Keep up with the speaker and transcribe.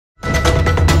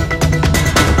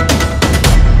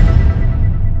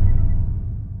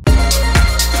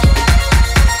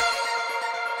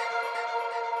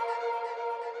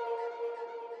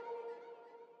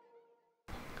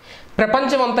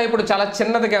ప్రపంచం అంతా ఇప్పుడు చాలా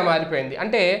చిన్నదిగా మారిపోయింది.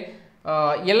 అంటే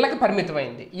ఇళ్ళకి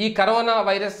పరిమితమైంది. ఈ కరోనా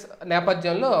వైరస్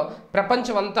నేపథ్యంలో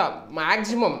ప్రపంచం అంతా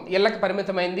మ్యాక్సిమం ఇళ్ళకి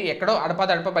పరిమితమైంది. ఎక్కడో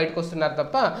అడపదడప బయటకు వస్తున్నారు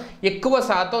తప్ప ఎక్కువ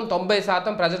శాతం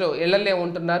 90% ప్రజలు ఇళ్లల్లో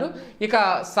ఉంటున్నారు. ఇక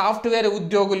సాఫ్ట్వేర్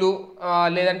ఉద్యోగులు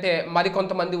లేదంటే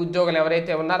మరికొంతమంది ఉద్యోగులు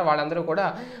ఎవరైతే ఉన్నారో వాళ్ళందరూ కూడా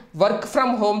వర్క్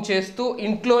ఫ్రమ్ హోమ్ చేస్తూ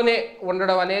ఇంట్లోనే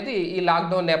ఉండడం అనేది ఈ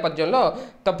లాక్డౌన్ నేపథ్యంలో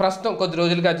ప్రస్తుతం కొద్ది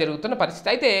రోజులుగా జరుగుతున్న పరిస్థితి.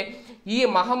 అయితే ఈ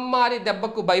మహమ్మారి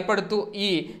దెబ్బకు భయపడుతూ ఈ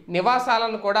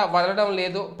నివాసాలను కూడా వదలడం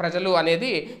లేదు ప్రజలు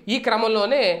అనేది ఈ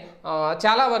క్రమంలోనే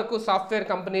చాలా వరకు సాఫ్ట్వేర్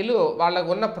కంపెనీలు వాళ్ళకు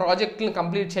ఉన్న ప్రాజెక్టులను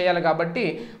కంప్లీట్ చేయాలి కాబట్టి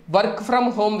వర్క్ ఫ్రమ్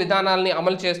హోమ్ విధానాలని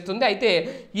అమలు చేస్తుంది. అయితే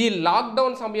ఈ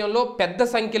లాక్డౌన్ సమయంలో పెద్ద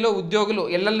సంఖ్యలో ఉద్యోగులు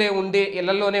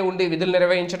ఇళ్లలోనే ఉండి విధులు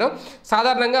నిర్వహించడం,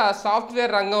 సాధారణంగా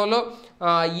సాఫ్ట్వేర్ రంగంలో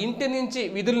ఇంటి నుంచి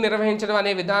విధులు నిర్వహించడం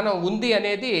అనే విధానం ఉంది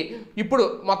అనేది ఇప్పుడు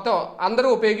మొత్తం అందరూ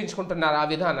ఉపయోగించుకుంటున్నారు ఆ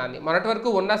విధానాన్ని. మొన్నటి వరకు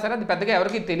ఉన్నా సరే అది పెద్దగా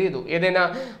ఎవరికీ తెలియదు. ఏదైనా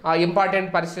ఇంపార్టెంట్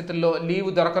పరిస్థితుల్లో లీవ్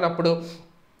దొరకనప్పుడు,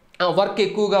 వర్క్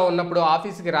ఎక్కువగా ఉన్నప్పుడు,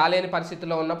 ఆఫీస్కి రాలేని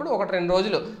పరిస్థితుల్లో ఉన్నప్పుడు 1-2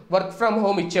 రోజులు వర్క్ ఫ్రమ్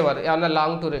హోమ్ ఇచ్చేవారు ఏమన్నా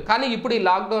లాంగ్ టూర్. కానీ ఇప్పుడు ఈ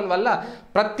లాక్డౌన్ వల్ల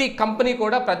ప్రతి కంపెనీ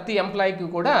కూడా ప్రతి ఎంప్లాయీకి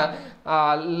కూడా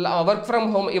వర్క్ ఫ్రమ్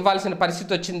హోమ్ ఇవ్వాల్సిన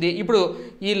పరిస్థితి వచ్చింది. ఇప్పుడు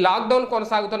ఈ లాక్డౌన్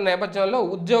కొనసాగుతున్న నేపథ్యంలో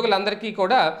ఉద్యోగులందరికీ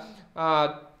కూడా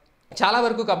చాలా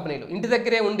వరకు కంపెనీలు ఇంటి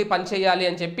దగ్గరే ఉండి పనిచేయాలి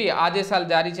అని చెప్పి ఆదేశాలు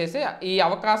జారీ చేసి ఈ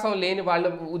అవకాశం లేని వాళ్ళ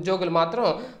ఉద్యోగులు మాత్రం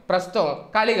ప్రస్తుతం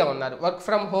ఖాళీగా ఉన్నారు. వర్క్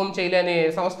ఫ్రమ్ హోమ్ చేయలేని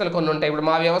సంస్థలు కొన్ని ఉంటాయి. ఇప్పుడు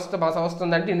మా సంస్థ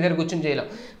ఉందంటే ఇంటి దగ్గర కూర్చొని చేయలేం,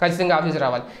 ఖచ్చితంగా ఆఫీస్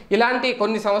రావాలి. ఇలాంటి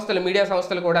కొన్ని సంస్థలు, మీడియా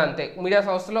సంస్థలు కూడా అంతే. మీడియా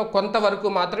సంస్థలో కొంతవరకు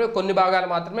మాత్రమే, కొన్ని భాగాలు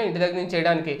మాత్రమే ఇంటి దగ్గర నుంచి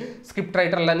చేయడానికి స్క్రిప్ట్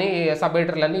రైటర్లని, సబ్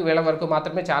ఎడిటర్లని వీళ్ళ వరకు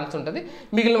మాత్రమే ఛాన్స్ ఉంటుంది.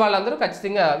 మిగిలిన వాళ్ళందరూ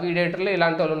ఖచ్చితంగా వీడియో ఎడిటర్లు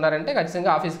ఇలాంటి వాళ్ళు ఉన్నారంటే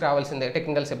ఖచ్చితంగా ఆఫీస్కి రావాల్సిందే.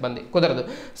 టెక్నికల్ సిబ్బంది కుదరదు.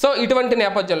 సో ఇటువంటి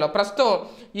నేపథ్యంలో ప్రస్తుతం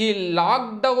ఈ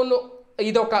లాక్డౌన్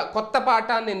ఇదొక కొత్త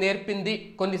పాఠాన్ని నేర్పింది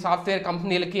కొన్ని సాఫ్ట్వేర్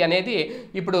కంపెనీలకి అనేది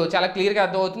ఇప్పుడు చాలా క్లియర్గా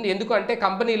అర్థమవుతుంది. ఎందుకంటే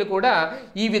కంపెనీలు కూడా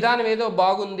ఈ విధానం ఏదో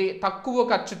బాగుంది, తక్కువ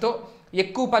ఖర్చుతో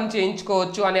ఎక్కువ పని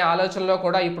చేయించుకోవచ్చు అనే ఆలోచనలో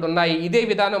కూడా ఇప్పుడు ఉన్నాయి. ఇదే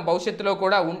విధానం భవిష్యత్తులో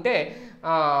కూడా ఉంటే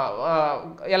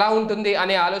ఎలా ఉంటుంది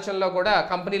అనే ఆలోచనలో కూడా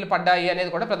కంపెనీలు పడ్డాయి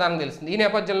అనేది కూడా ప్రధానంగా తెలుస్తుంది. ఈ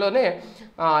నేపథ్యంలోనే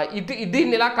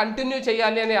దీన్ని ఇలా కంటిన్యూ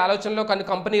చేయాలి అనే ఆలోచనలో కొన్ని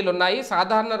కంపెనీలు ఉన్నాయి.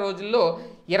 సాధారణ రోజుల్లో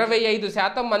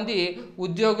 25% మంది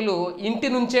ఉద్యోగులు ఇంటి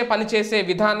నుంచే పనిచేసే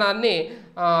విధానాన్ని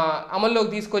అమల్లోకి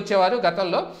తీసుకొచ్చేవారు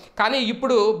గతంలో. కానీ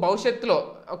ఇప్పుడు భవిష్యత్తులో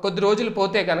కొద్ది రోజులు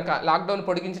పోతే కనుక, లాక్డౌన్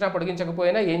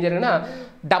పొడిగించకపోయినా ఏం జరిగినా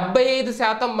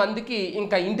 75% మందికి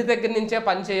ఇంకా ఇంటి దగ్గర నుంచే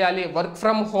పనిచేయాలి, వర్క్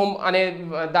ఫ్రమ్ హోమ్ అనే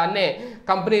దాన్నే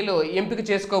కంపెనీలు ఎంపిక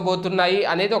చేసుకోబోతున్నాయి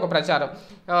అనేది ఒక ప్రచారం.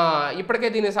 ఇప్పటికే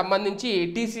దీనికి సంబంధించి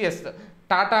టీసీఎస్,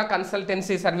 టాటా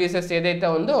కన్సల్టెన్సీ సర్వీసెస్ ఏదైతే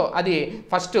ఉందో అది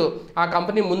ఫస్ట్ ఆ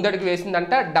కంపెనీ ముందడుగు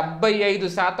వేసిందంట.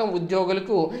 75%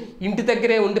 ఉద్యోగులకు ఇంటి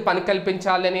దగ్గరే ఉండి పని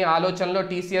కల్పించాలనే ఆలోచనలో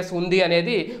టీసీఎస్ ఉంది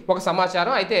అనేది ఒక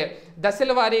సమాచారం. అయితే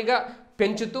దశల వారీగా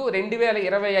పెంచుతూ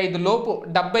 2025 లోపు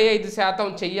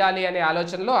 75% చెయ్యాలి అనే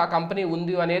ఆలోచనలో ఆ కంపెనీ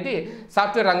ఉంది అనేది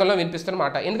సాఫ్ట్వేర్ రంగంలో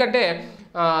వినిపిస్తున్నమాట. ఎందుకంటే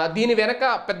దీని వెనక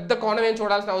పెద్ద కోణం ఏం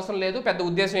చూడాల్సిన అవసరం లేదు, పెద్ద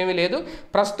ఉద్దేశం ఏమీ లేదు.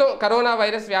 ప్రస్తుతం కరోనా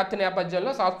వైరస్ వ్యాప్తి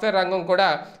నేపథ్యంలో సాఫ్ట్వేర్ రంగం కూడా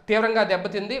తీవ్రంగా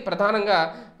దెబ్బతింది. ప్రధానంగా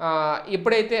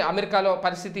ఎప్పుడైతే అమెరికాలో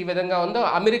పరిస్థితి ఈ విధంగా ఉందో,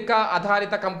 అమెరికా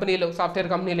ఆధారిత కంపెనీలు, సాఫ్ట్వేర్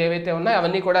కంపెనీలు ఏవైతే ఉన్నాయో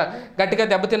అవన్నీ కూడా గట్టిగా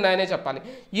దెబ్బతిన్నాయనే చెప్పాలి.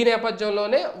 ఈ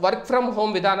నేపథ్యంలోనే వర్క్ ఫ్రమ్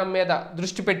హోమ్ విధానం మీద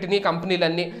దృష్టి పెట్టిన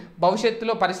కంపెనీలన్నీ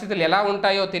భవిష్యత్తులో పరిస్థితులు ఎలా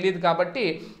ఉంటాయో తెలియదు కాబట్టి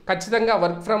ఖచ్చితంగా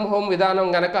వర్క్ ఫ్రమ్ హోమ్ విధానం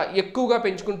గనక ఎక్కువగా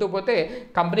పెంచుకుంటూ పోతే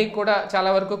కంపెనీకి కూడా చాలా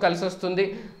వరకు కలిసి వస్తుంది,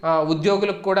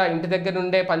 ఉద్యోగులకు కూడా ఇంటి దగ్గర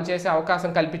నుండే పనిచేసే అవకాశం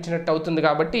కల్పించినట్టు అవుతుంది.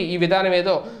 కాబట్టి ఈ విధానం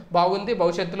ఏదో బాగుంది,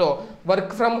 భవిష్యత్తులో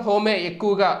వర్క్ ఫ్రమ్ హోమే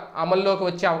ఎక్కువగా అమల్లోకి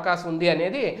వచ్చే అవకాశం ఉంది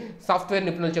అనేది సాఫ్ట్వేర్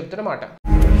నిపుణులు చెబుతున్నమాట.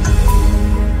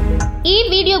 ఈ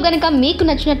వీడియో గనుక మీకు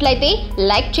నచ్చినట్లయితే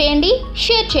లైక్ చేయండి,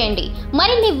 షేర్ చేయండి.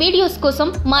 మరిన్ని వీడియోస్ కోసం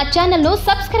మా ఛానల్ను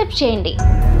సబ్స్క్రైబ్ చేయండి.